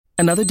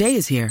Another day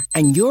is here,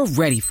 and you're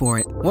ready for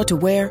it. What to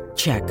wear?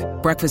 Check.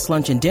 Breakfast,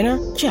 lunch, and dinner?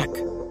 Check.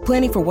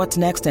 Planning for what's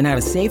next and how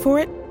to save for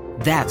it?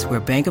 That's where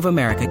Bank of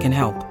America can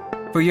help.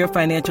 For your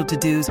financial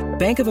to-dos,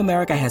 Bank of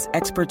America has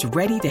experts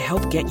ready to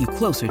help get you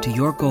closer to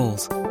your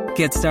goals.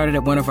 Get started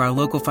at one of our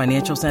local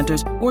financial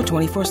centers or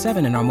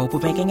 24/7 in our mobile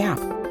banking app.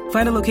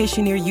 Find a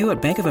location near you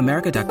at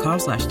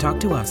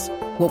bankofamerica.com/talktous.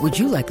 What would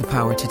you like the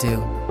power to do?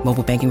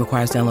 Mobile banking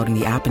requires downloading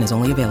the app and is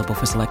only available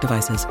for select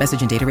devices.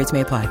 Message and data rates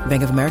may apply.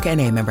 Bank of America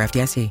N.A., member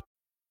FDIC.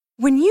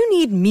 When you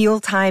need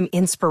mealtime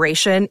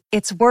inspiration,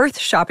 it's worth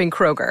shopping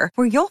Kroger,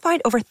 where you'll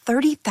find over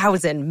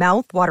 30,000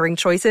 mouth-watering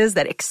choices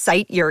that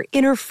excite your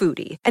inner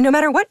foodie. And no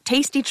matter what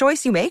tasty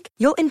choice you make,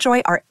 you'll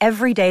enjoy our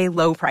everyday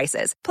low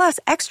prices, plus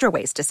extra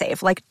ways to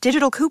save, like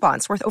digital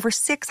coupons worth over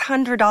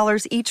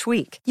 $600 each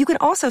week. You can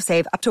also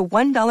save up to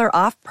 $1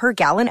 off per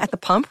gallon at the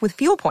pump with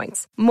fuel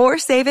points. More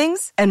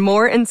savings and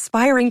more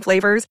inspiring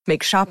flavors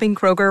make shopping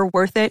Kroger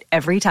worth it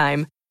every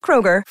time.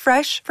 Kroger,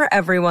 fresh for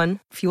everyone.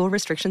 Fuel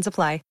restrictions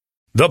apply.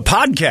 The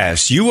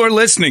podcast you are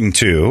listening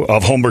to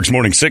of Holmberg's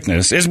Morning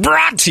Sickness is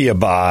brought to you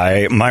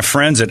by my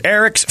friends at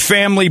Eric's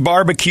Family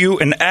Barbecue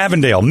in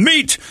Avondale.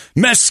 Meet,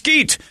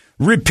 mesquite,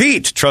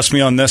 repeat. Trust me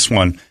on this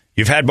one.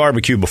 You've had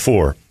barbecue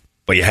before,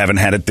 but you haven't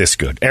had it this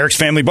good. Eric's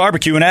Family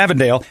Barbecue in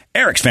Avondale,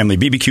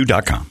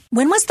 ericsfamilybbq.com.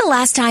 When was the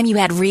last time you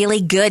had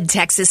really good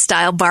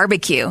Texas-style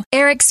barbecue?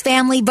 Eric's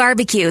Family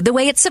Barbecue, the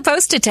way it's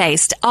supposed to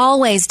taste.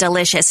 Always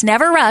delicious,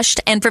 never rushed,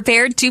 and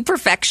prepared to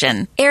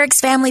perfection. Eric's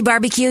Family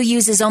Barbecue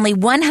uses only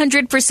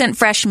 100%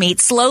 fresh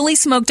meat, slowly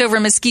smoked over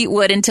mesquite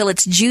wood until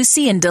it's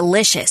juicy and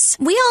delicious.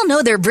 We all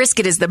know their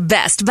brisket is the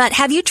best, but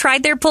have you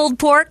tried their pulled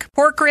pork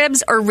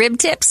ribs, or rib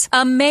tips?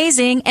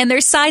 Amazing, and their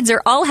sides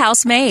are all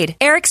house-made.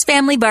 Eric's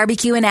Family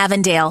Barbecue in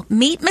Avondale.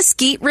 Meet,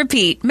 mesquite,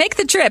 repeat. Make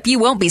the trip. You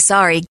won't be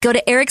sorry. Go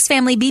to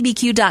ericsfamilybbq.com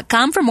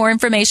for more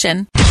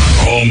information.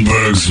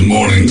 Holmberg's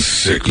Morning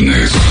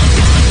Sickness.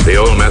 The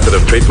old method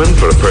of treatment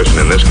for a person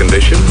in this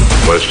condition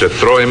was to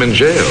throw him in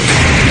jail.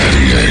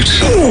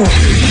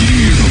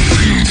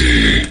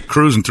 98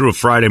 Cruising through a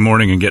Friday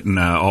morning and getting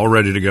all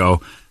ready to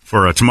go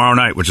for tomorrow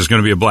night, which is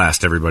going to be a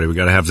blast, everybody. We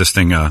got to have this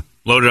thing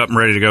loaded up and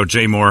ready to go.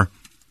 Jay Moore,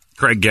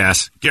 Craig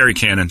Gass, Gary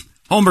Cannon.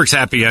 Holmberg's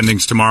Happy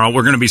Endings tomorrow.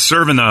 We're going to be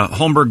serving the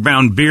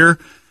Holmberg-bound beer.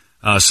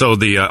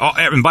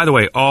 And by the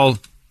way, all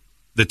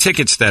the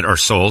tickets that are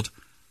sold,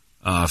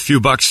 a few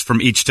bucks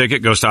from each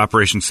ticket goes to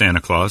Operation Santa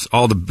Claus.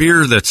 All the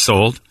beer that's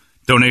sold,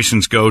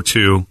 donations go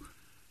to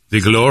the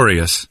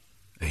glorious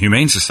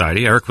Humane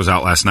Society. Eric was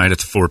out last night at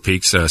the Four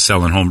Peaks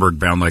selling Holmberg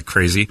bound like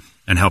crazy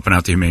and helping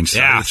out the Humane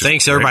Society. Yeah,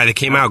 thanks everybody that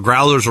came out.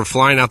 Growlers were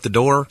flying out the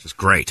door. It's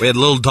great. We had a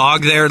little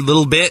dog there,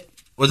 Little Bit.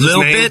 What's his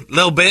name?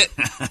 Little Bit.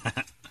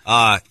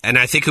 And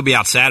I think he'll be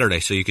out Saturday,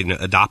 so you can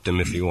adopt him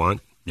if you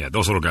want. Yeah,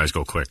 those little guys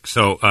go quick.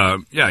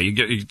 So,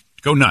 you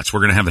go nuts. We're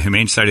going to have the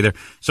Humane Society there.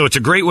 So it's a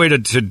great way to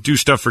do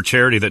stuff for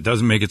charity that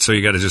doesn't make it so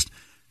you got to just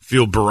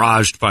feel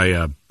barraged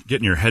by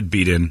getting your head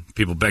beat in,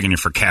 people begging you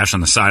for cash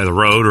on the side of the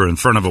road or in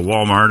front of a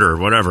Walmart or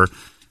whatever.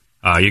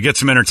 You get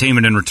some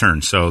entertainment in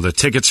return. So the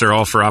tickets are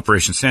all for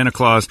Operation Santa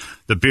Claus.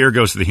 The beer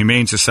goes to the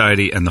Humane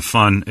Society, and the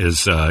fun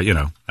is,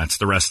 that's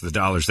the rest of the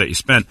dollars that you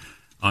spent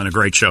on a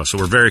great show. So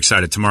we're very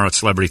excited tomorrow at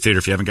Celebrity Theater.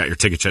 If you haven't got your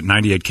tickets yet,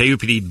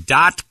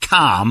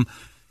 98kupd.com.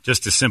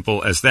 Just as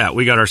simple as that.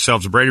 We got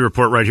ourselves a Brady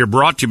Report right here,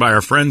 brought to you by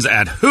our friends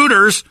at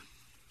Hooters.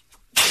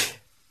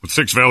 With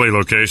 6 Valley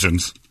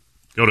locations,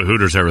 go to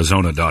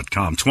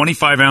HootersArizona.com.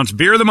 25-ounce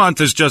beer of the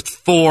month is just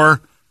 $4.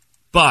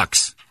 Now,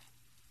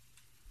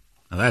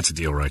 that's a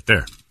deal right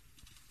there.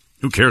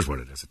 Who cares what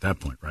it is at that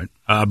point, right?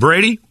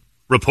 Brady,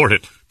 report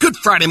it. Good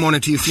Friday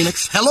morning to you,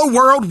 Phoenix. Hello,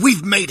 world.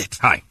 We've made it.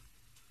 Hi.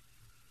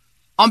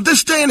 On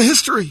this day in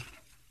history,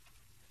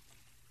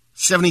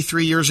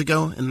 73 years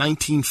ago in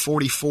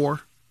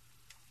 1944,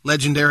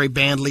 legendary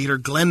band leader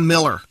Glenn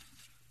Miller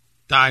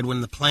died when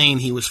the plane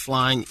he was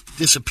flying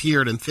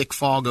disappeared in thick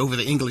fog over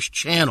the English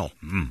Channel.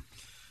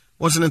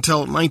 Wasn't until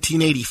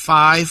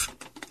 1985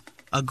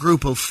 a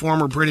group of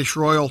former British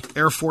Royal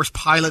Air Force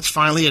pilots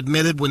finally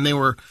admitted when they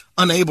were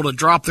unable to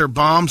drop their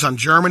bombs on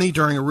Germany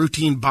during a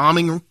routine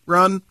bombing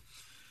run,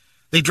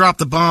 they dropped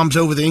the bombs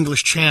over the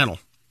English Channel.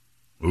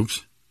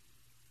 Oops.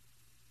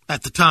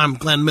 At the time,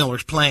 Glenn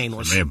Miller's plane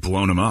was... They may have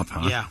blown him up,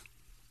 huh? Yeah.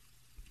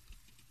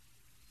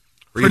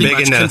 Were you Pretty big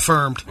much into,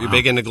 confirmed. Were you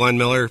big into Glenn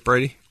Miller,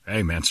 Brady?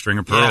 Hey, man, String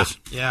of Pearls.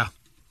 Yeah.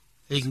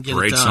 He can get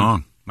Great it done.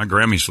 song. My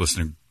Grammy used to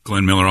listen to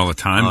Glenn Miller all the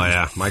time. Oh,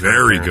 yeah. My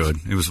Very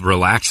grandparents. good. It was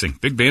relaxing.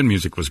 Big band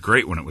music was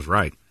great when it was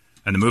right.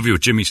 And the movie with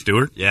Jimmy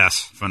Stewart?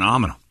 Yes.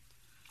 Phenomenal.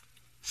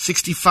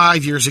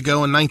 65 years ago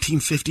in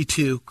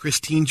 1952,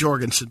 Christine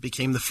Jorgensen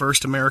became the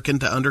first American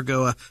to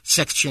undergo a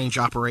sex change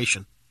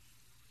operation.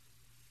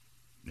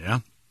 Yeah.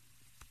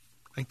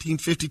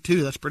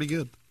 1952, that's pretty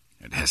good.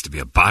 It has to be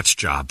a botch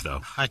job,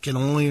 though. I can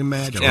only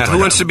imagine. Yeah, who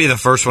wants to be the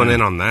first one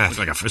in on that? It's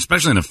like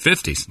especially in the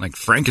 50s. Like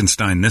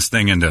Frankenstein this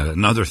thing into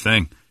another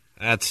thing.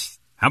 That's...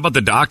 How about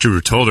the doctor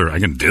who told her, I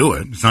can do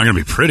it? It's not going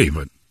to be pretty,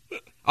 but...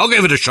 I'll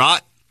give it a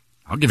shot.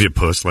 I'll give you a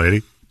puss,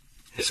 lady.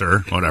 Sir,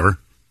 whatever.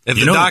 If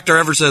the doctor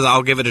ever says,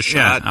 I'll give it a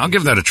shot. Yeah, I'll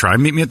give that a try.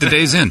 Meet me at the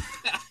Days Inn.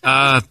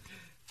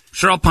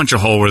 Sure, I'll punch a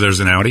hole where there's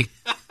an Audi.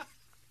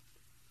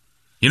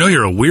 You know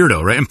you're a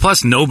weirdo, right? And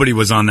plus, nobody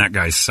was on that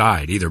guy's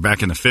side either.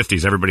 Back in the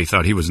 50s, everybody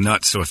thought he was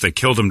nuts. So if they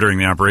killed him during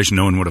the operation,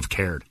 no one would have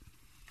cared.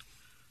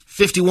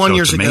 51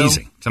 years ago.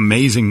 It's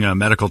amazing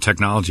medical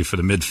technology for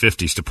the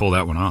mid-50s to pull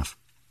that one off.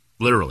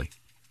 Literally.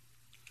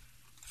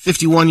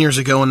 51 years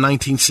ago in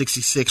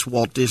 1966,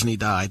 Walt Disney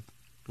died.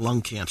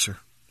 Lung cancer.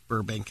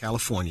 Burbank,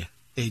 California.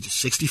 Age of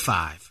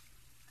 65.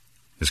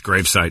 His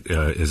gravesite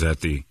is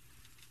at the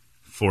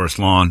Forest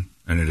Lawn,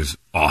 and it is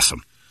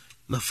awesome.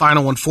 The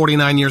final one,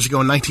 49 years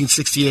ago in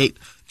 1968,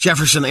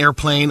 Jefferson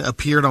Airplane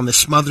appeared on the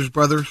Smothers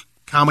Brothers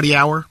Comedy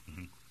Hour.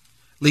 Mm-hmm.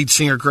 Lead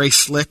singer Grace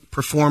Slick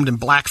performed in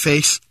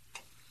blackface,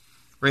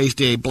 raised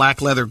a black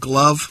leather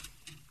glove,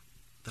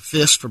 the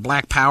fist for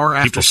Black Power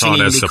after singing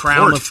the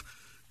Crown of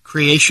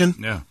Creation.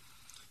 Yeah.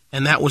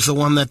 And that was the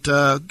one that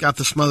got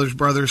the Smothers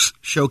Brothers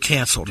show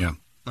canceled. Yeah.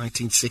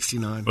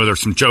 1969. Well, there's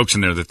some jokes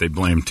in there that they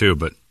blamed too,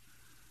 but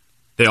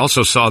they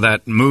also saw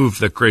that move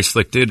that Grace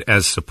Slick did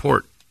as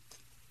support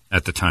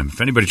at the time.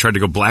 If anybody tried to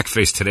go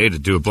blackface today to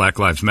do a Black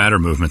Lives Matter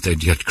movement, they'd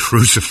get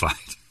crucified.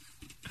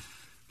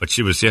 But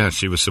she was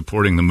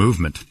supporting the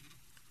movement.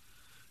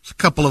 There's a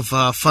couple of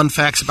fun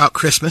facts about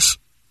Christmas.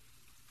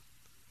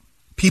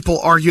 People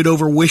argued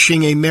over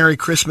wishing a Merry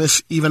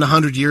Christmas even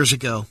 100 years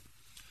ago.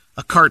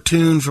 A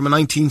cartoon from a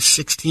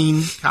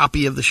 1916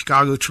 copy of the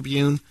Chicago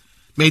Tribune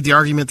made the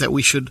argument that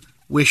we should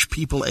wish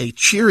people a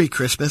cheery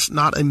Christmas,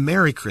 not a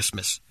Merry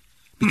Christmas,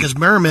 because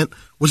merriment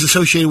was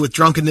associated with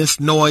drunkenness,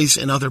 noise,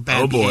 and other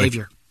bad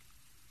behavior.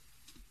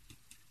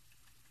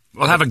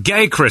 We'll have a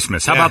gay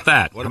Christmas. How about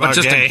that? What How about about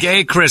just gay? a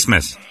gay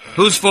Christmas?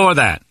 Who's for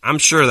that? I'm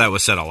sure that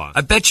was said a lot.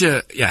 I bet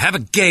you, have a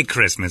gay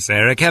Christmas,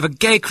 Eric. Have a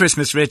gay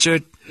Christmas,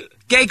 Richard.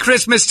 Gay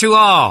Christmas to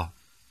all.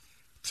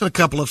 So a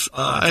couple of,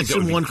 it's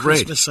in one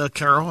great. Christmas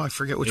carol. I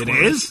forget which It one.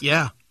 is?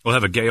 Yeah. We'll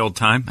have a gay old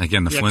time.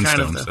 Again, the Flintstones.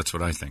 kind of That's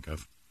what I think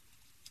of.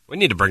 We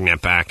need to bring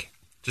that back,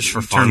 just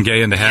for fun. Turn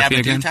gay into happy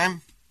again?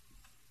 Time?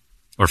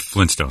 Or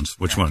Flintstones.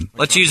 Which one?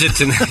 Let's use it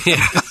tonight.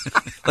 Yeah.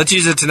 Let's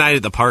use it tonight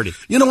at the party.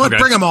 You know what? Okay.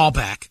 Bring them all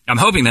back. I'm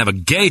hoping to have a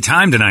gay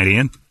time tonight,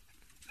 Ian.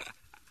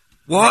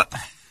 What?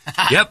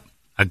 Yep.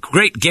 A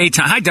great gay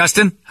time. Hi,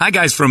 Dustin. Hi,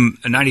 guys from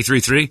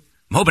 93.3.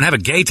 I'm hoping to have a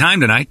gay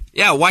time tonight.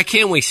 Yeah, why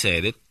can't we say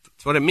it?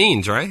 That's what it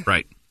means, right?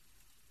 Right.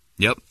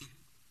 Yep.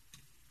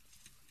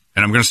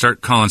 And I'm going to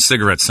start calling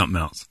cigarettes something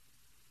else.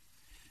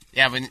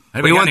 Yeah, but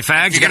Hey, we got any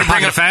fags? You got a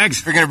pocket of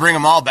fags? We're going to bring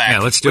them all back. Yeah,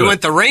 let's do We it.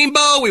 want the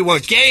rainbow. We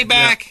want gay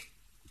back.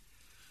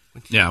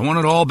 Yeah, I want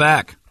it all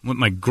back. I want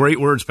my great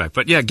words back.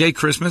 But yeah, gay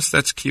Christmas,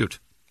 that's cute.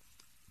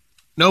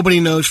 Nobody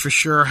knows for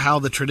sure how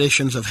the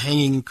traditions of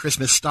hanging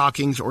Christmas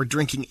stockings or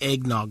drinking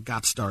eggnog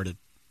got started.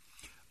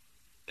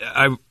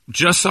 I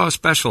just saw a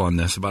special on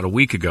this about a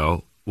week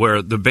ago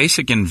where the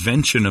basic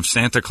invention of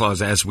Santa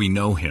Claus as we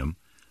know him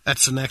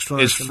That's the next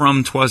one. is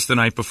from 'Twas the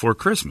Night Before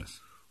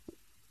Christmas.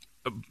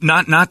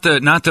 Not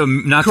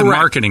the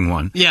marketing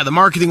one. Yeah, the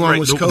marketing one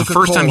was Coca-Cola. The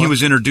first time he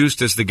was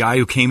introduced as the guy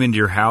who came into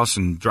your house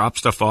and dropped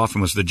stuff off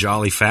and was the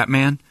jolly fat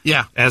man.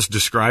 Yeah. As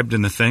described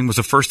in the thing, was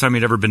the first time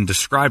he'd ever been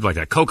described like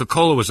that.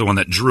 Coca-Cola was the one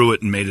that drew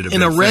it and made it a in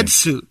big a red thing.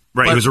 suit.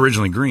 Right, But- he was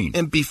originally green.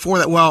 And before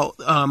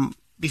that,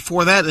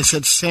 before that, they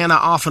said Santa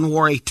often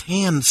wore a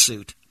tan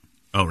suit.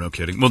 Oh, no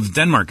kidding. Well, the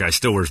Denmark guy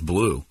still wears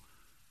blue.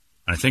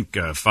 I think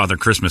Father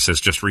Christmas has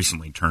just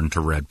recently turned to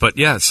red. But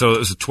yeah, so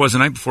it was the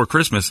night before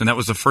Christmas, and that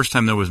was the first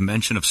time there was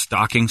mention of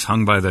stockings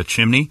hung by the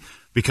chimney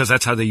because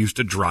that's how they used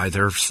to dry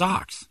their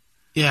socks.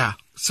 Yeah.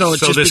 So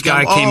So this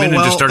guy came in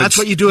and just started. That's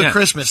what you do at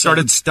Christmas.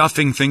 Started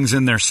stuffing things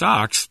in their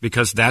socks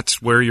because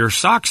that's where your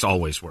socks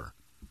always were.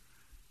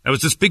 That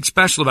was this big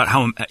special about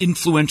how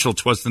influential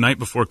 "'Twas the Night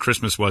Before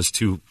Christmas" was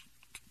to,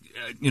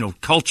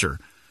 culture.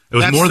 It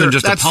was more than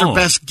just a poem.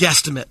 That's their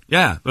best guesstimate.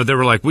 Yeah, but they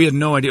were like, we had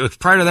no idea.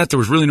 Prior to that, there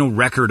was really no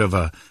record of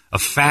a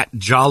fat,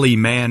 jolly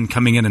man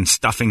coming in and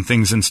stuffing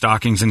things in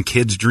stockings and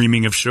kids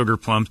dreaming of sugar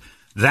plums.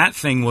 That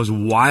thing was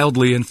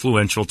wildly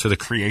influential to the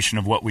creation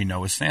of what we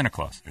know as Santa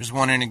Claus. There's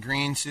one in a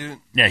green suit.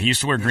 Yeah, he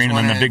used to wear There's green and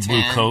one then the in a big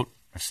blue tan. coat.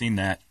 I've seen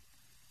that.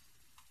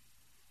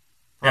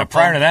 Yeah, Purple.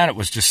 prior to that, it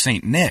was just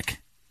St. Nick,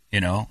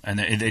 and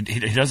he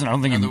doesn't, I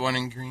don't think Another he, one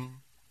in green.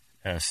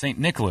 St.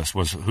 Nicholas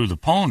was who the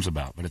poem's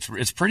about, but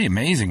it's pretty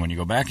amazing when you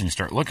go back and you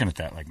start looking at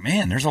that. Like,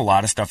 man, there's a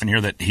lot of stuff in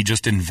here that he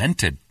just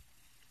invented.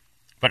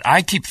 But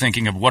I keep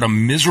thinking of what a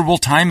miserable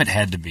time it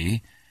had to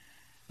be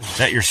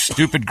that your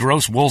stupid,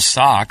 gross wool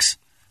socks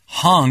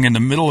hung in the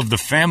middle of the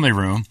family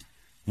room,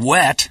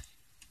 wet,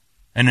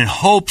 and in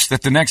hopes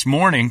that the next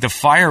morning the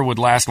fire would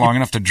last long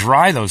enough to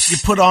dry those. You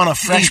put on a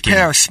fresh stinking-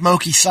 pair of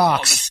smoky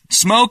socks.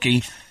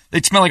 Smoky,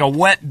 they'd smell like a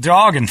wet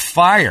dog and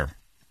fire.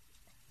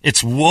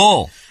 It's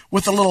wool.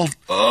 With a little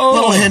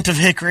hint of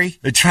hickory.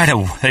 They try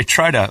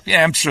to,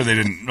 yeah, I'm sure they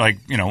didn't,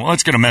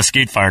 let's get a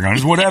mesquite fire going.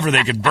 It's whatever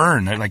they could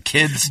burn. They're like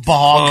kids,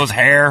 Bog. clothes,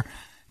 hair.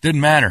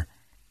 Didn't matter.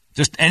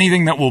 Just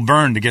anything that will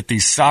burn to get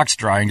these socks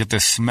dry and get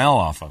this smell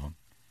off of them.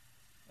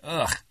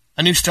 Ugh.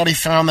 A new study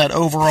found that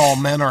overall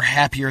men are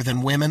happier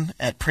than women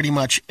at pretty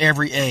much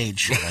every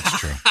age. That's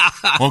true.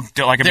 Well, like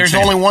I've been There's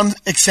saying, only one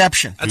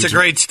exception. That's a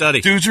great study.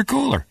 dudes are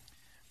cooler.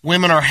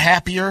 Women are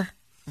happier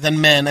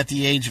than men at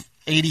the age of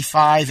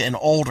 85 and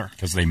older.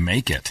 Because they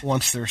make it.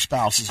 Once their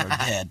spouses are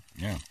dead.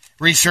 Yeah.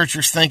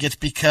 Researchers think it's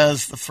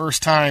because it's the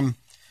first time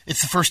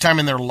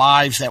in their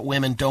lives that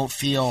women don't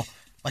feel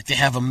like they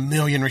have a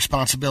million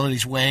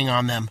responsibilities weighing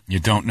on them. You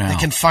don't now. They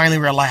can finally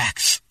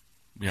relax.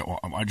 Yeah, well,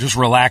 just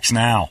relax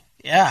now.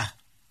 Yeah.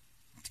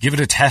 Give it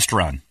a test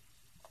run.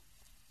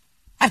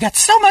 I've got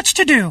so much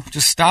to do.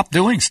 Just stop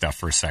doing stuff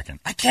for a second.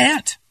 I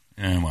can't.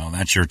 Yeah, well,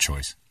 that's your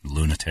choice,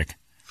 lunatic.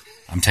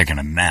 I'm taking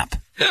a nap.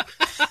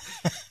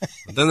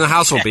 Then the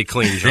house will be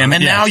clean, John.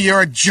 And now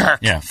you're a jerk.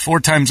 Yeah, 4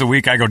 times a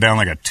week I go down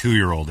like a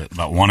 2-year-old at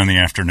about 1 in the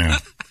afternoon.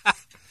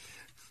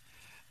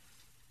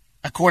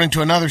 According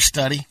to another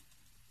study,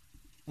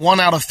 1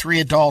 out of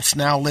 3 adults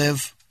now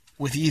live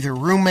with either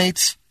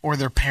roommates or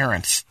their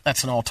parents.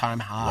 That's an all-time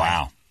high.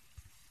 Wow.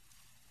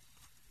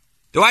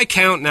 Do I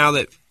count now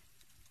that,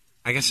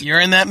 I guess... You're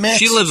in that mix.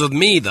 She lives with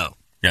me, though.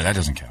 Yeah, that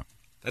doesn't count.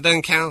 That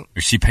doesn't count?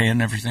 Is she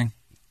paying everything?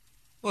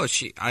 Well,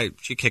 she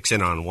kicks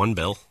in on one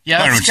bill. Yeah,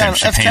 that's kind of,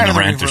 she's paying the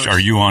rent. reverse. Are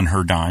you on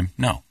her dime?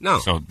 No. No.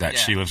 So that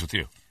she lives with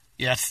you.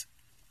 Yes.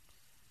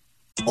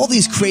 All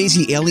these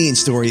crazy alien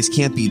stories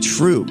can't be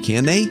true,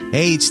 can they?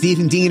 Hey, it's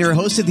Stephen Diener,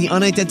 host of the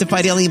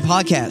Unidentified Alien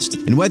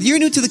Podcast. And whether you're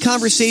new to the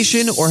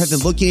conversation or have been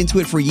looking into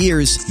it for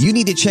years, you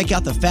need to check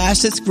out the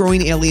fastest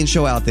growing alien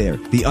show out there,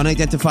 the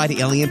Unidentified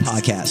Alien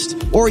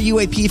Podcast, or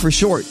UAP for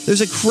short.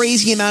 There's a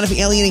crazy amount of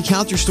alien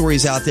encounter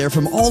stories out there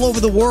from all over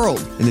the world.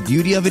 And the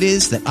beauty of it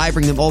is that I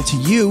bring them all to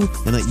you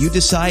and let you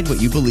decide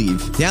what you believe.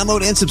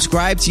 Download and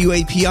subscribe to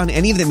UAP on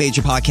any of the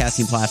major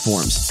podcasting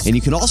platforms. And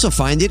you can also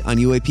find it on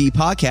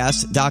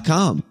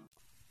UAPpodcast.com.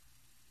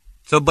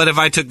 So, but if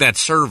I took that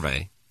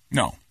survey...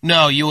 No.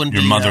 No, you wouldn't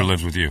Your be, mother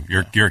lives with you.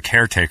 You're a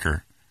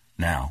caretaker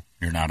now.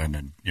 You're not. I'm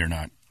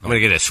going to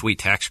get a sweet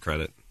tax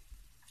credit.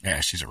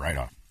 Yeah, she's a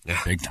write-off.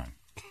 Yeah. Big time.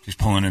 She's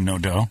pulling in no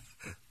dough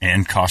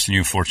and costing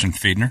you a fortune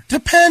feeding her.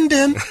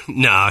 Dependent.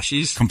 Nah,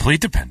 she's...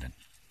 Complete dependent.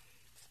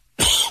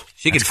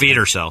 She could feed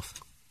herself.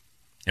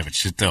 Yeah, but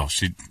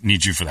she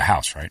needs you for the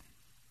house, right?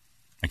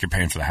 Like you're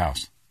paying for the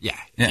house. Yeah.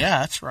 Yeah,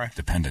 that's right.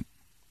 Dependent.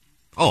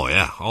 Oh,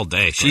 yeah, all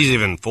day. She's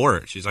even for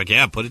it. She's like,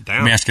 yeah, put it down.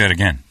 Let me ask you that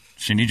again.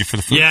 She need you for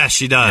the food? Yeah,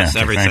 she does.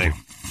 Yeah, everything. Thank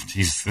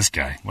you. Jeez, this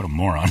guy. What a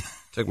moron.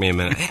 Took me a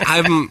minute.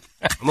 I'm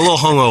a little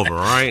hungover, all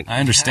right? I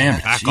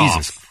understand. Back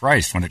Jesus off.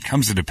 Christ, when it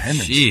comes to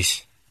dependence.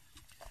 Jeez.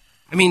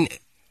 I mean,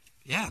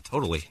 yeah,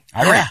 totally.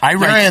 I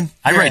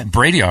write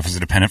Brady off as a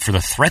dependent for the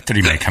threat that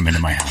he may come into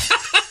my house.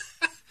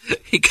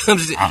 He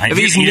comes... if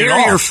he's near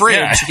your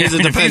fridge, he's a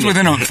dependent. If he's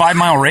within a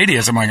 5-mile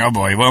radius, I'm like, oh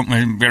boy, well,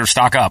 we better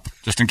stock up,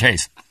 just in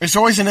case. There's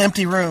always an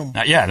empty room.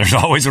 Yeah, there's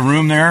always a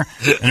room there,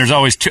 and there's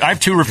always 2. I have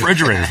 2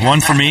 refrigerators,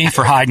 one for me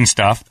for hiding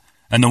stuff,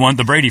 and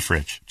the Brady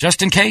fridge,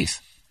 just in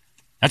case.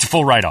 That's a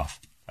full write-off.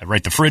 I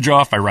write the fridge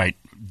off. I write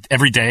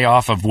every day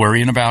off of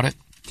worrying about it.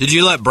 Did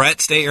you let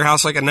Brett stay at your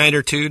house like a night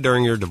or two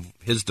during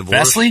his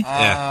divorce? Vesley?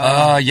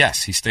 Yeah.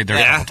 Yes, he stayed there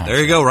a couple times.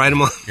 There you go. Write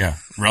him off. Yeah,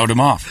 wrote him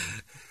off.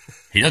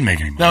 He doesn't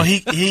make any money. No, he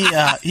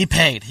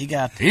paid. He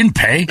didn't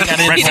pay. Brett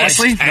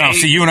Vesley? No,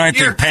 see, you and I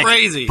think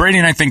crazy. Brady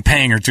and I think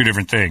paying are 2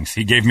 different things.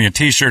 He gave me a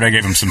T-shirt. I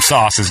gave him some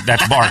sauces.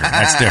 That's barter.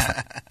 That's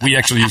different. We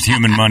actually used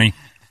human money.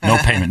 No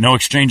payment. No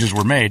exchanges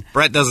were made.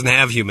 Brett doesn't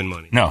have human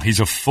money. No, he's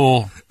a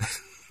full,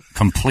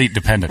 complete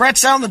dependent.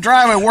 Brett's out in the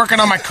driveway working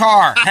on my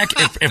car. Heck,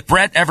 if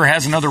Brett ever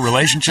has another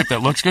relationship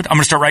that looks good, I'm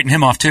going to start writing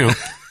him off too.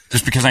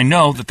 Just because I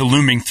know that the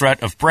looming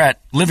threat of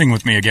Brett living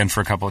with me again for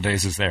a couple of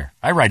days is there.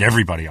 I write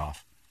everybody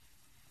off.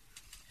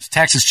 As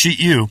taxes cheat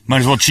you, might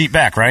as well cheat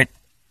back, right?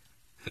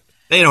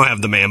 They don't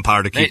have the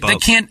manpower to keep up. They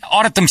can't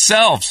audit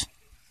themselves.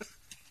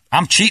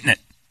 I'm cheating it.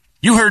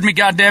 You heard me,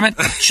 goddammit.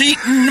 I'm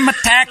cheating my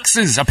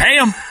taxes. I pay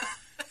them.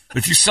 But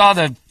if you saw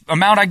the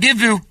amount I give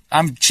you,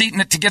 I'm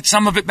cheating it to get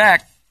some of it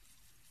back.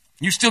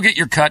 You still get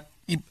your cut.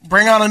 You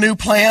bring on a new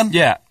plan?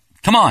 Yeah.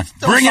 Come on.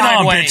 Bring it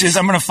on, ways. bitches.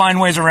 I'm going to find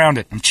ways around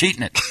it. I'm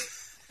cheating it.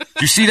 Do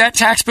you see that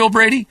tax bill,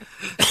 Brady?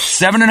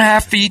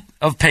 7.5 feet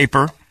of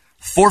paper,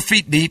 4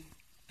 feet deep,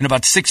 and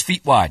about 6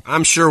 feet wide.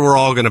 I'm sure we're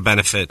all going to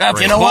benefit. Of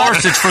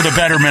course, it's for the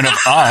betterment of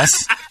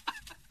us.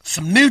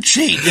 Some new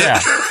cheats. Yeah.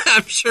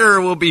 I'm sure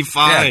we'll be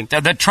fine.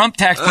 Yeah, that Trump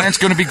tax plan's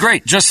going to be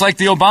great, just like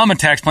the Obama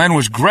tax plan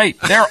was great.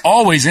 They're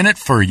always in it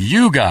for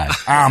you guys.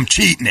 I'm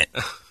cheating it.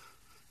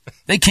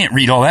 They can't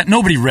read all that.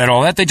 Nobody read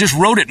all that. They just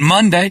wrote it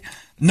Monday.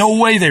 No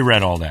way they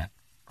read all that.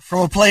 From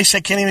a place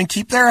that can't even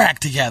keep their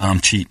act together. I'm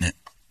cheating it.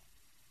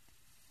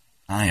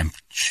 I am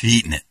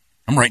cheating it.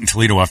 I'm writing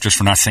Toledo off just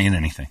for not saying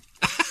anything.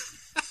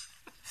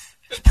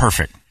 It's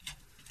perfect.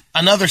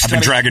 Another study.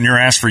 I've been dragging your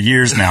ass for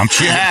years now. I'm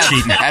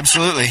cheating it.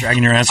 Absolutely.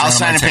 Dragging your ass I'll around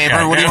sign my a paper.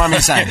 guy. What do you want me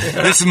to sign?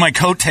 This is my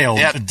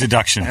coattail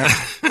deduction.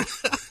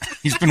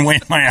 He's been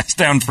weighing my ass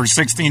down for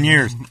 16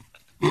 years.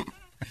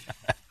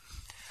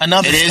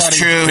 Another It is study.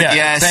 true,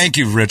 yes. Thank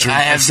you, Richard.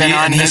 I have been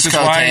on his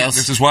coattails.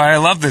 This is why I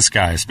love this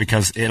guy, is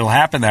because it'll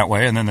happen that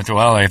way, and then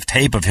I have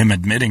tape of him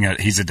admitting it.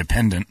 He's a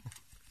dependent.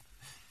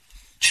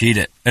 Cheat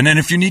it. And then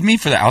if you need me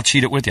for that, I'll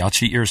cheat it with you. I'll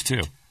cheat yours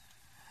too.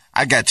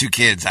 I've got 2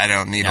 kids. I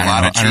don't need a I lot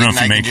don't of know- I don't know cheating. if you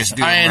I can make- just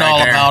do I it ain't right all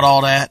there. about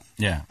all that.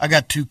 Yeah. I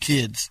got 2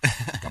 kids.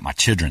 Got my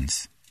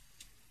children's.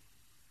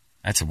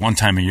 That's one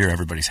time a year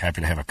everybody's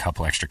happy to have a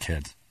couple extra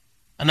kids.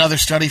 Another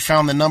study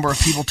found the number of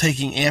people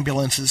taking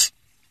ambulances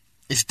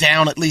is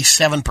down at least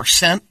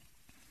 7%,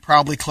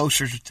 probably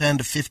closer to 10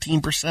 to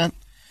 15%,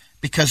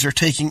 because they're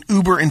taking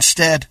Uber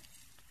instead.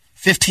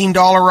 $15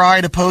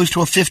 ride opposed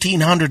to a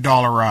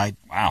 $1,500 ride.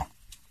 Wow.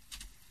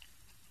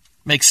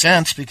 Makes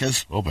sense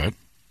because a little bit.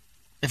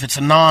 If it's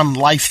a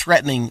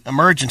non-life-threatening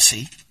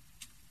emergency,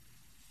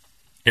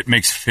 it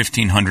makes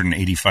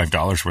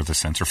 $1,585 worth of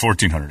sense, or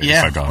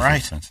 $1,485 worth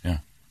of sense. Yeah,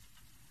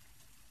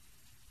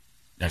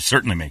 that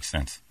certainly makes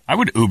sense. I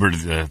would Uber to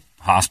the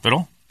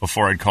hospital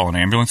before I'd call an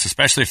ambulance,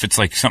 especially if it's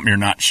like something you're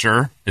not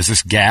sure. Is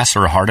this gas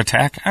or a heart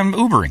attack? I'm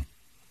Ubering.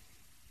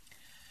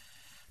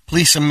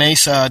 Police in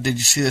Mesa, did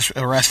you see this,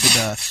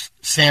 arrested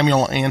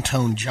Samuel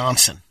Antone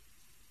Johnson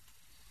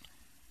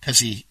because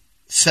he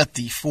set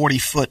the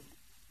 40-foot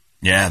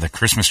the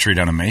Christmas tree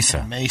down in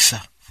Mesa.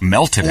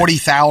 Melted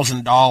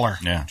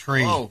 $40,000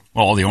 tree. Whoa.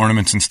 Well, all the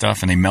ornaments and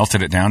stuff, and they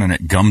melted it down, and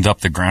it gummed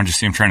up the ground. You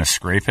see him trying to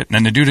scrape it, and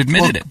then the dude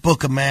admitted it.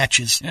 Book of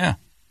matches. Yeah.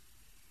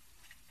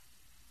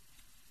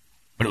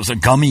 But it was a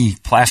gummy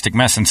plastic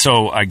mess, and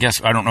so I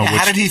guess, I don't know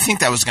How did he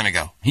think that was going to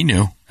go? He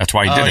knew. That's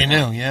why he did it. He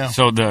knew, yeah.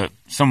 So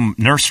some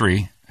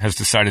nursery has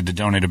decided to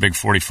donate a big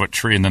 40-foot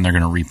tree, and then they're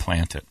going to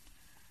replant it.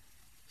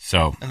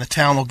 So, and the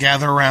town will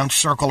gather around,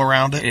 circle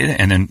around it.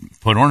 And then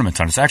put ornaments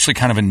on it. It's actually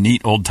kind of a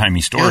neat,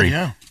 old-timey story.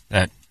 Yeah.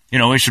 That,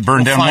 we should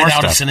burn down more stuff.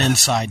 Find out it's an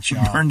inside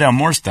job. Burn down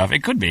more stuff.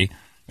 It could be.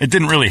 It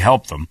didn't really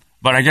help them.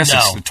 But I guess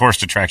it's a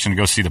tourist attraction to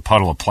go see the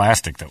puddle of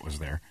plastic that was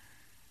there.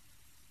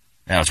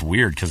 Yeah, it's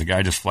weird because the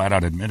guy just flat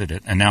out admitted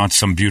it. And now it's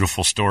some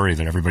beautiful story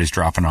that everybody's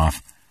dropping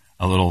off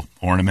a little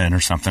ornament or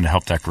something to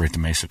help decorate the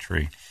Mesa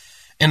tree.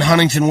 In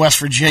Huntington, West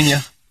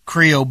Virginia,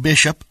 Creo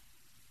Bishop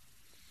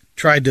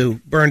tried to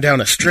burn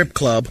down a strip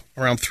club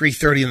around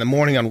 3:30 in the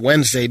morning on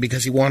Wednesday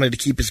because he wanted to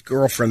keep his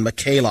girlfriend,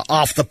 Michaela,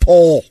 off the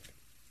pole.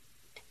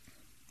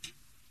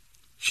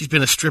 She's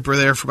been a stripper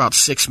there for about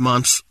 6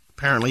 months.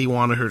 Apparently he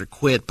wanted her to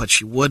quit, but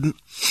she wouldn't.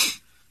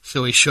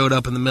 So he showed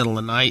up in the middle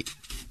of the night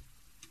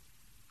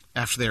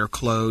after they were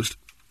closed,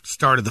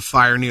 started the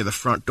fire near the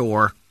front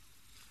door,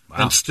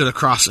 and stood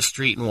across the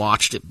street and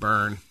watched it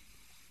burn.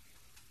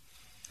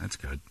 That's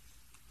good.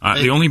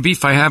 The only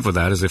beef I have with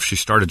that is if she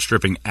started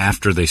stripping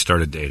after they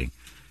started dating.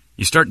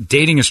 You start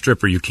dating a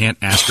stripper, you can't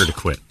ask her to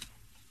quit.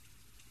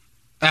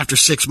 After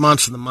 6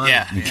 months of the money.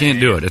 You can't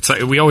do it. It's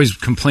like we always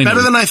complain.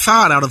 Better than I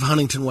thought out of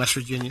Huntington, West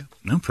Virginia.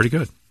 No, pretty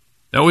good.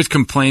 They always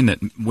complain that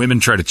women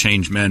try to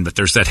change men, but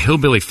there's that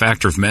hillbilly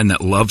factor of men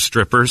that love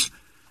strippers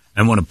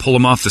and want to pull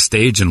them off the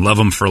stage and love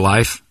them for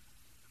life.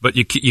 But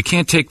you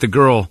can't take the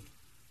girl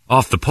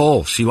off the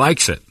pole. She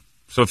likes it.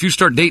 So if you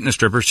start dating a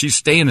stripper, she's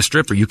staying a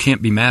stripper. You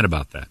can't be mad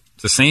about that.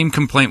 It's the same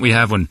complaint we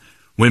have when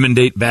women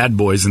date bad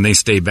boys and they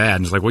stay bad.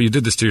 And it's like, well, you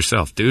did this to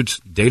yourself. Dudes,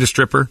 date a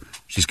stripper.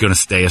 She's going to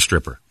stay a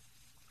stripper.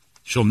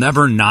 She'll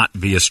never not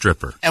be a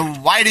stripper.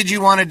 And why did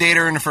you want to date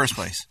her in the first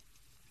place?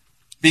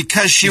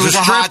 Because she was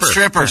a hot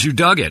stripper. Because you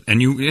dug it.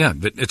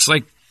 And but it's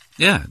like,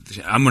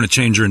 I'm going to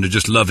change her into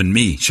just loving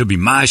me. She'll be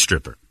my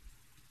stripper.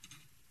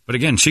 But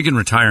again, she can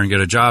retire and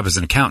get a job as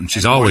an accountant.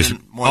 She's always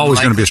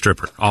going to be a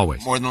stripper.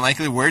 Always. More than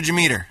likely, where'd you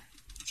meet her?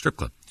 Strip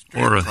club.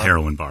 Or a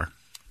heroin bar.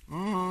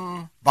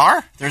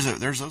 Bar? There's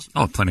those.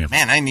 Oh, plenty of them.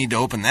 Man, I need to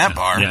open that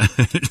bar. Yeah.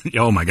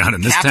 Oh my God!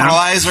 In this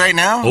Capitalize town, right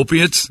now.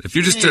 Opiates. If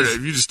you just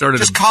started,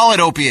 just call it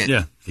opiate.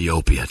 Yeah, the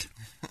opiate.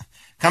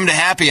 Come to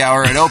happy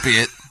hour at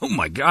opiate. Oh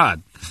my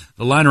God!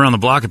 The line around the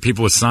block of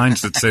people with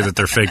signs that say that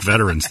they're fake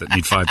veterans that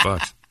need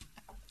 $5.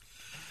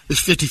 This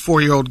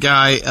 54-year-old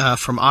guy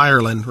from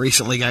Ireland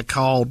recently got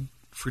called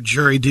for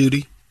jury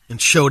duty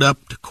and showed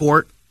up to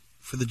court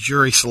for the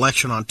jury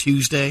selection on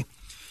Tuesday.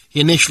 He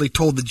initially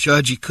told the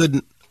judge he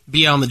couldn't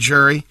be on the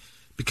jury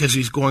because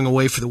he's going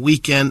away for the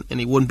weekend and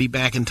he wouldn't be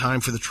back in time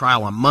for the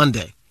trial on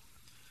Monday.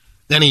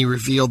 Then he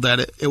revealed that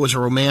it was a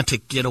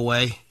romantic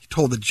getaway. He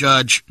told the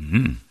judge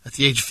at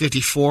the age of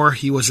 54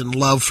 he was in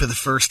love for the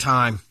first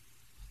time.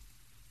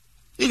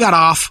 He got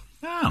off.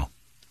 Oh.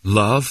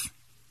 Love?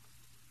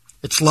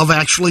 It's Love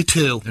Actually,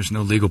 too. There's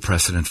no legal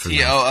precedent for that.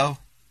 T-O-O?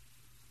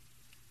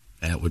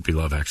 Yeah, it would be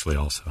Love Actually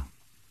also.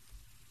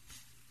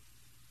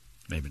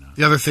 Maybe not.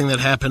 The other thing that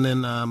happened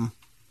in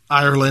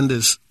Ireland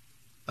is,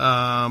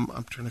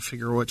 I'm trying to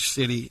figure which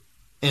city,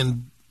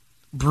 in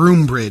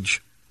Broombridge.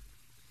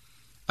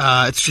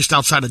 It's just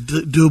outside of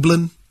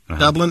Dublin,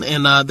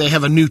 and they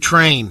have a new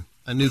train,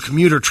 a new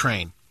commuter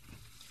train.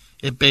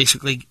 It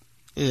basically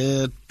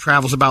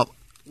travels about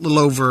a little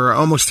over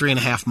almost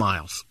 3.5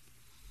 miles.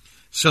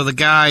 So the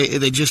guy,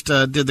 they just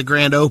did the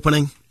grand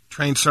opening.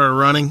 Train started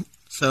running.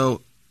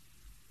 So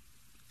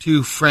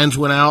 2 friends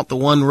went out. The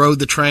one rode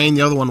the train.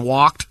 The other one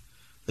walked.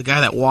 The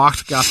guy that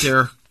walked got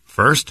there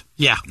first.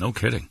 Yeah, no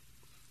kidding.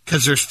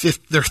 Because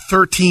there are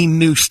 13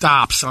 new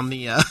stops on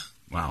the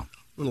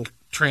little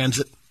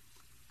transit.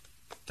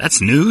 That's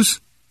news.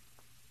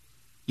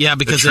 Yeah,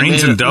 because the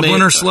trains in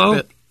Dublin are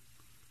slow.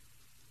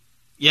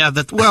 Yeah,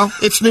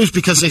 it's news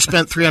because they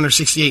spent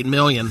 $368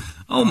 million.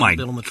 Oh, my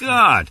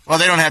God. Well,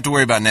 they don't have to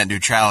worry about net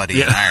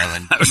neutrality in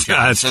Ireland.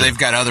 So they've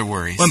got other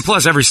worries. Well, and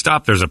plus, every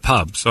stop there's a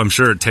pub, so I'm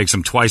sure it takes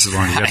them twice as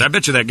long to get there. I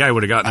bet you that guy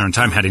would have gotten there in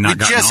time had he not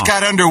gotten off. We just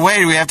got underway.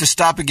 Do we have to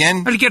stop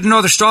again? I'll get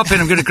another stop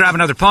in. I'm going to grab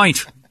another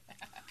pint.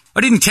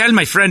 I didn't tell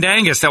my friend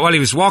Angus that while he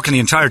was walking the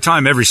entire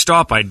time, every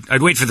stop,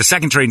 I'd wait for the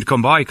second train to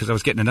come by because I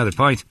was getting another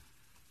pint.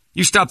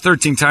 You stop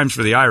 13 times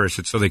for the Irish,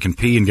 it's so they can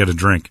pee and get a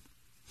drink.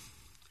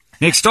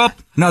 Next stop,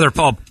 another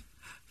pub.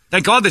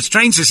 Thank God this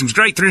train system's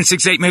great.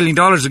 $368 million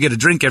to get a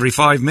drink every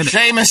 5 minutes.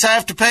 Seamus, I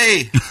have to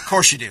pay. Of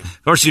course you do.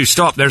 Of course you do.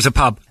 Stop, there's a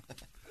pub.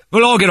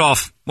 We'll all get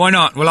off. Why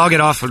not? We'll all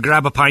get off. We'll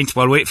grab a pint.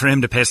 We'll wait for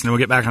him to piss and then we'll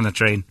get back on the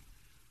train.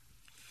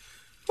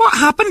 What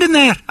happened in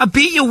there? I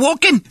beat you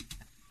walking.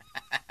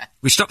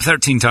 We stopped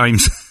 13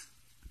 times.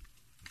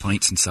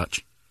 Pints and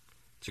such.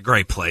 It's a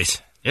great place.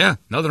 Yeah,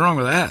 nothing wrong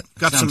with that.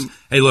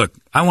 Hey, look,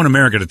 I want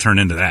America to turn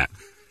into that.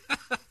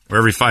 Where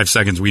every 5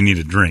 seconds we need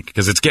a drink,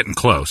 because it's getting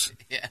close.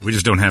 Yeah. We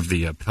just don't have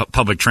the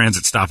public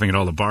transit stopping at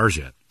all the bars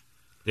yet.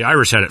 The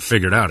Irish had it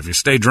figured out. If you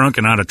stay drunk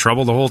and out of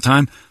trouble the whole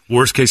time,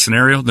 worst case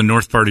scenario, the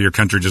north part of your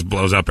country just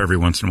blows up every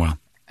once in a while.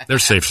 They're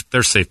safe.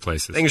 They're safe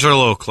places. Things are a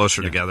little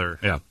closer together.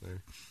 Yeah.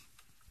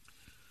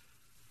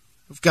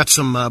 We've got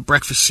some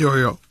breakfast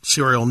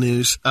cereal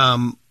news.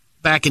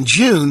 Back in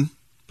June,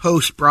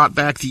 Post brought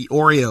back the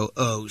Oreo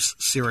O's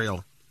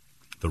cereal.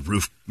 The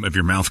roof of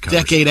your mouth covers.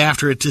 Decade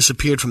after it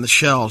disappeared from the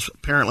shelves.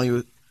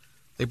 Apparently,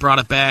 they brought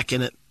it back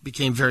and it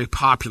became very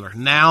popular.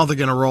 Now they're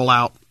going to roll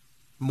out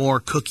more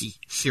cookie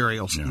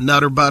cereals,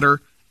 Nutter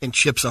Butter and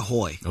Chips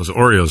Ahoy. Those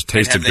Oreos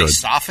tasted good. Have they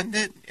softened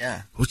it?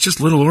 Yeah. Well, it's just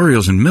little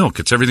Oreos and milk.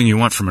 It's everything you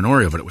want from an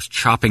Oreo, but it was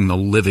chopping the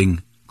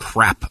living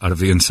crap out of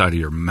the inside of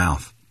your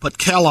mouth. But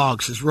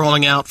Kellogg's is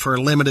rolling out for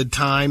a limited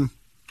time.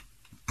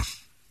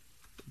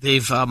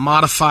 They've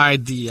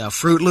modified the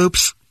Fruit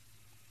Loops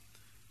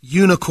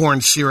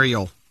Unicorn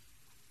cereal.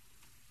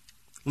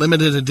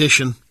 Limited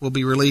edition will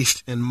be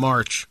released in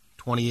March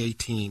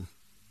 2018.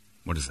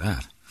 What is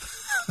that?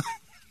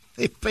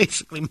 They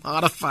basically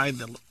modified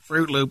the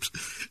Fruit Loops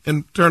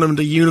and turned them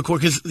to unicorn,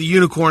 because the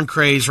unicorn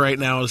craze right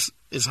now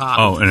is hot.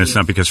 Oh, and it's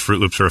not because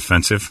Fruit Loops are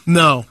offensive?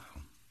 No,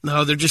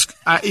 they're just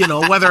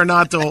whether or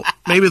not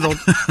maybe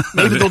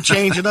they'll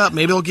change it up.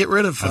 Maybe they'll get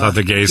rid of. I thought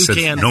the gays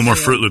said no more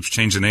Fruit Loops.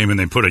 Change the name, and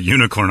they put a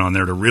unicorn on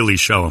there to really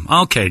show them.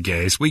 Okay,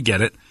 gays, we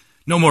get it.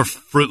 No more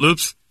Fruit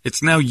Loops.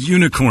 It's now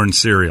unicorn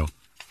cereal.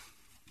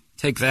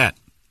 Take that.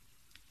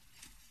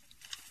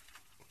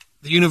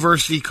 The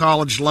University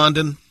College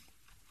London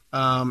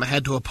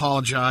had to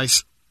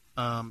apologize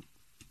to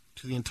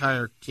the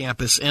entire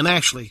campus and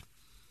actually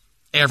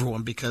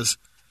everyone because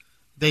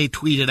they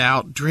tweeted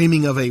out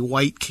dreaming of a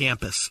white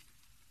campus.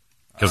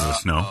 Because of the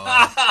snow?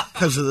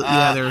 Because of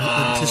they're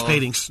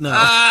anticipating snow.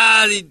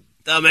 The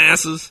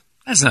dumbasses.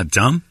 That's not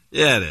dumb.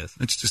 Yeah, it is.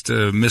 It's just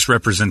a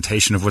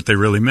misrepresentation of what they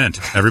really meant.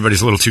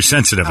 Everybody's a little too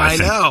sensitive, I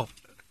think. I know.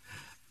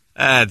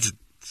 That's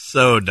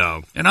so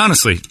dumb. And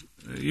honestly,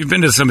 you've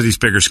been to some of these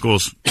bigger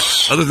schools.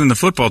 Other than the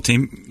football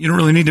team, you don't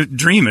really need to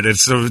dream it.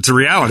 It's a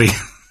reality.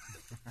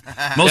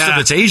 Most of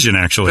it's Asian,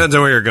 actually. Depends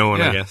on where you're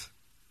going, I guess.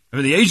 I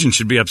mean, the Asians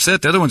should be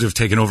upset. They're the ones who've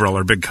taken over all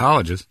our big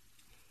colleges.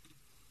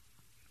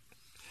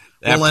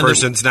 That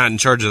person's not in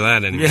charge of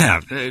that anymore.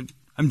 Yeah.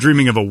 I'm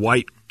dreaming of a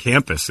white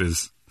campus.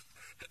 It's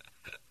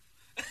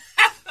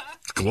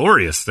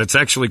glorious. That's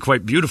actually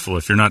quite beautiful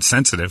if you're not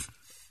sensitive.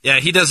 Yeah,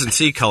 he doesn't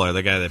see color,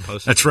 the guy that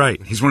posted. That's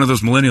right. He's one of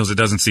those millennials that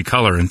doesn't see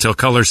color until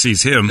color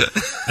sees him.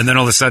 And then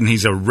all of a sudden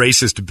he's a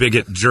racist,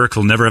 bigot jerk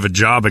who'll never have a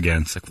job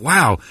again. It's like,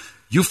 wow,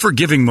 you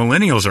forgiving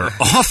millennials are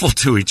awful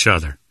to each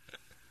other.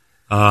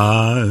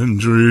 I'm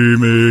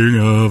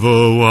dreaming of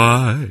a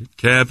white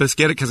campus.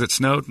 Get it because it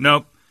snowed?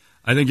 Nope.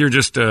 I think you're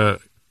just,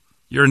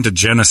 you're into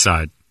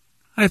genocide.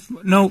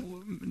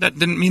 No, that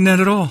didn't mean that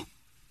at all.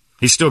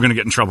 He's still going to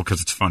get in trouble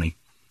because it's funny.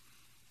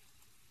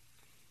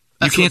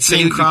 That's you can't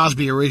say Bing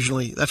Crosby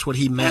originally. That's what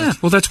he meant. Yeah,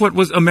 well, that's what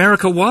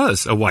America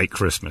was, a white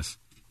Christmas.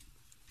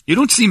 You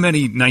don't see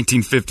many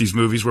 1950s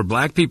movies where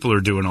black people are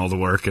doing all the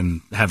work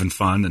and having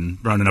fun and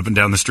running up and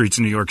down the streets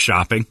in New York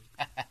shopping.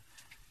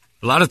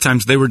 A lot of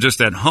times they were just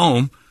at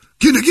home.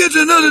 Can I get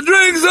you another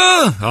drink,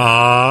 sir?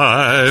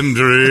 I'm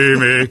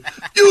dreaming.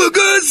 You a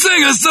good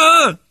singer,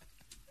 sir?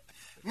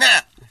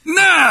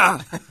 Nah.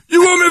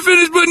 You want me to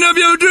finish putting up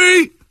your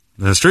tree?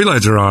 The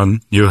streetlights are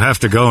on. You have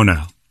to go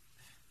now.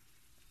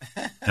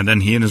 And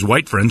then he and his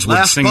white friends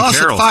would sing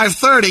carols. Last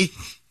bus at 5:30.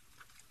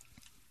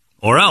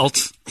 Or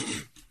else,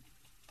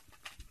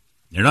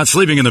 you're not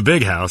sleeping in the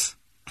big house.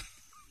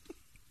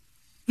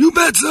 You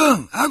bet,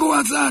 son. I'll go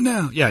outside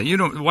now. Yeah,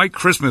 White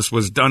Christmas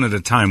was done at a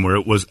time where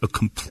it was a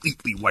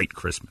completely white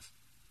Christmas.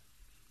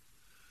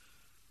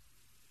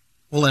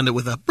 We'll end it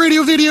with a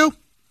radio video.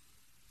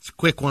 It's a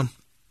quick one.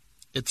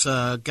 It's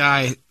a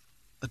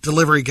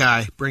delivery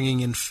guy bringing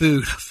in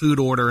food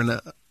order,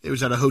 and it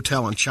was at a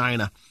hotel in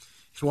China.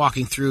 He's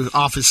walking through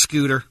off his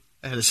scooter,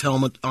 had his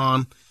helmet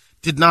on,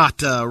 did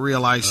not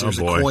realize there's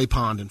a koi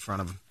pond in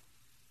front of him.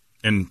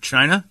 In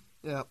China?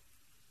 Yep.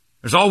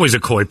 There's always a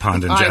koi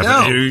pond in Japan.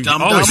 I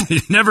know.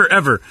 You never,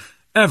 ever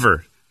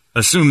ever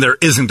assume there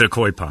isn't a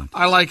koi pond.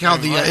 I like how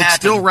it's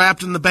still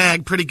wrapped in the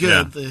bag pretty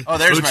good. Yeah.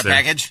 There's my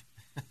package.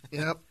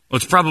 Yep. Well,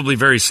 it's probably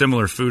very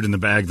similar food in the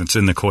bag that's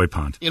in the koi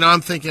pond.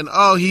 I'm thinking,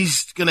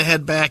 he's going to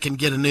head back and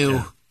get a new...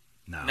 Yeah.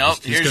 No,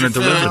 he's going to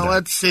deliver that.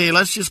 Let's see.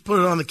 Let's just put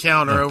it on the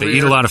counter over here. They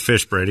eat a lot of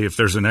fish, Brady. If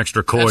there's an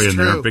extra koi in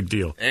there, big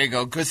deal. There you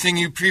go. Good thing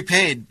you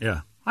prepaid.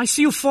 Yeah. I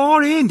see you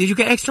far in. Did you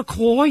get extra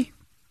koi?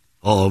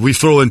 Oh, we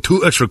throw in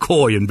 2 extra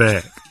koi in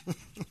bag.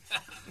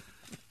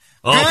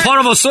 Part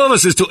of our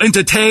service is to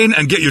entertain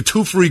and get you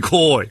 2 free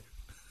koi.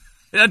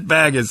 That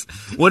bag is,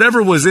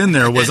 whatever was in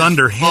there was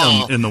under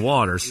him in the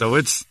water, so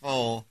it's,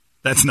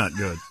 that's not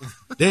good.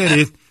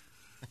 Daddy,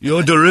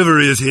 your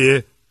delivery is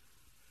here.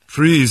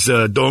 Please,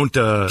 don't,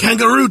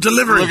 Kangaroo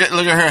delivery. Look at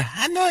her.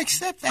 I don't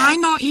accept that. I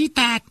don't eat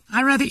that.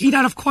 I'd rather eat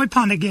out of koi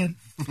pond again.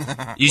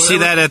 You see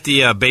that at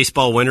the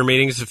baseball winter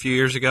meetings a few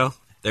years ago?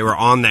 They were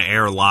on the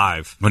air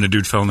live when a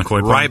dude fell in the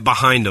koi pond, right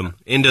behind him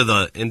into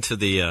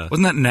the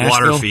wasn't that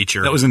Nashville? Water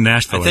feature. That was in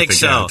Nashville. I think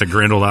so. Yeah, at the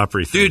Grand Ole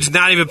Opry thing. Dude's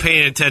not even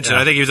paying attention.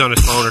 I think he was on his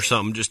phone or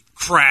something. Just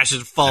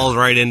crashes, falls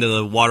right into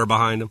the water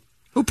behind him.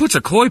 Who puts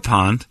a koi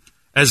pond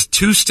as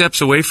 2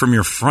 steps away from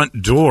your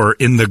front door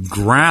in the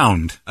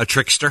ground? A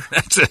trickster.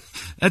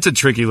 That's a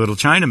tricky little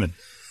Chinaman.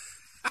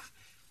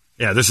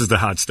 Yeah, this is the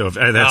hot stove.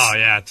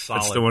 It's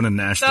solid. That's the one in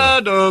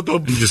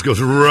Nashville. He just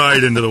goes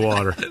right into the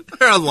water.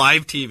 They're on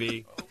live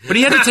TV. But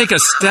he had to take a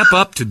step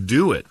up to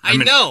do it. I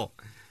know.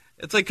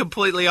 It's like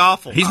completely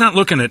awful. He's not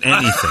looking at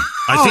anything.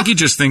 I think he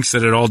just thinks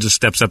that it all just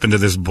steps up into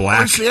this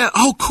black.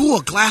 Oh,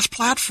 cool. Glass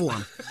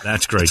platform.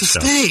 That's great it's a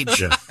stuff. Stage.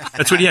 Yeah.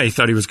 That's what, he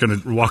thought he was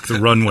going to walk the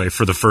runway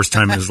for the first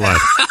time in his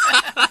life.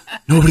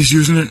 Nobody's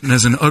using it, and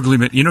as an ugly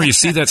man. You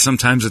see that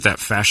sometimes at that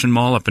fashion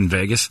mall up in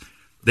Vegas.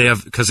 They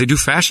have, because they do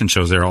fashion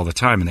shows there all the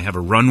time, and they have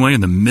a runway in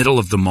the middle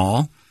of the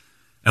mall.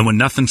 And when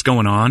nothing's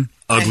going on,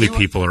 ugly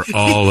people are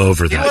all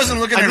over that. He wasn't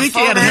looking at I think he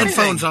had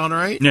headphones on,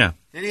 right? Yeah.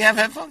 Did he have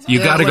headphones on? You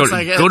got to go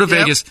to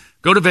Vegas.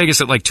 Go to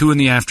Vegas at like 2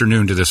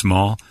 p.m. to this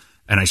mall,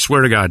 and I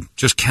swear to God,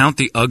 just count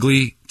the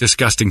ugly,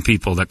 disgusting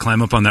people that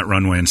climb up on that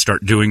runway and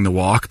start doing the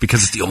walk,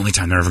 because it's the only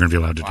time they're ever going to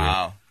be allowed to do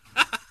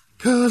it.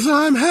 Because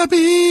I'm happy.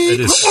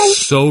 It is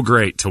so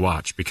great to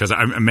watch, because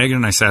Megan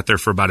and I sat there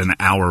for about an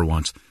hour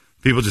once.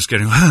 People just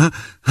getting,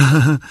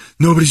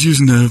 nobody's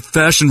using the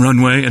fashion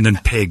runway, and then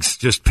pigs,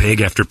 just pig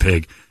after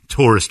pig,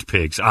 tourist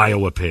pigs,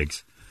 Iowa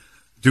pigs,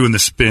 doing the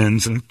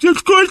spins, and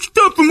just great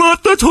stuff,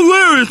 that's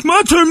hilarious,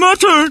 my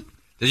turn.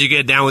 Did you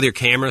get down with your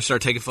camera and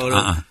start taking photos?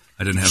 I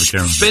didn't have a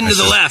camera. Spin to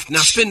the left, now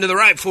spin to the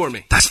right for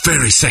me. That's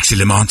very sexy,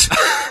 Lamont.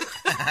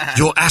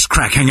 Your ass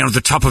crack hanging out of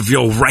the top of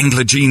your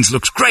Wrangler jeans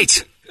looks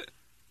great.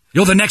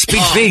 You're the next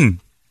big thing.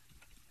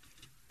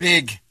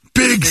 Big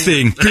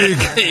thing.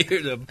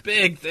 You're the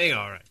big thing,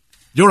 all right.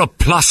 You're a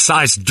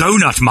plus-size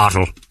donut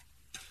model.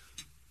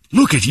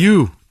 Look at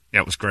you. Yeah,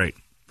 it was great.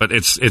 But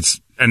it's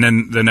and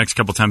then the next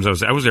couple times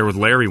I was there with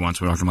Larry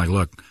once. We walked. I'm like,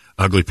 look,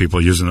 ugly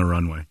people using the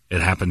runway. It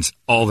happens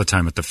all the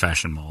time at the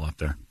fashion mall up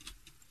there.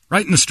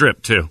 Right in the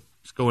Strip, too.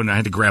 Just go in. I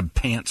had to grab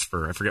pants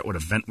I forget what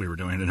event we were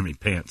doing. I didn't have any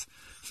pants.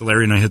 So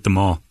Larry and I hit the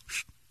mall.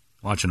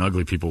 Watching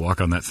ugly people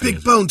walk on that thing.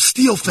 Big bone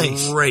steel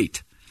face.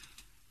 Great.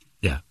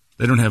 Yeah.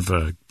 They don't have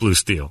blue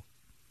steel.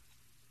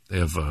 They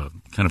have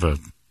kind of a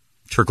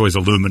turquoise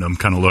aluminum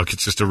kind of look.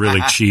 It's just a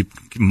really cheap,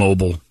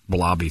 mobile,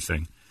 blobby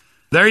thing.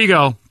 There you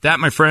go. That,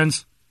 my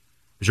friends,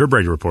 is your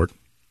Brady Report.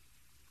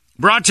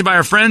 Brought to you by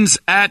our friends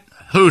at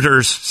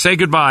Hooters. Say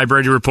goodbye,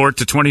 Brady Report,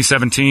 to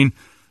 2017.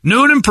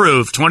 New and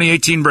improved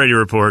 2018 Brady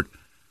Report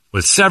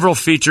with several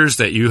features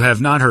that you have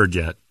not heard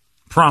yet.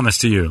 Promised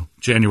to you,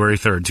 January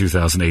 3rd,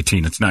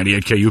 2018. It's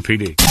 98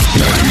 KUPD.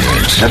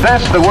 The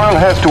best the world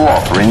has to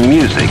offer in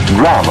music,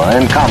 drama,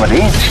 and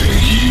comedy.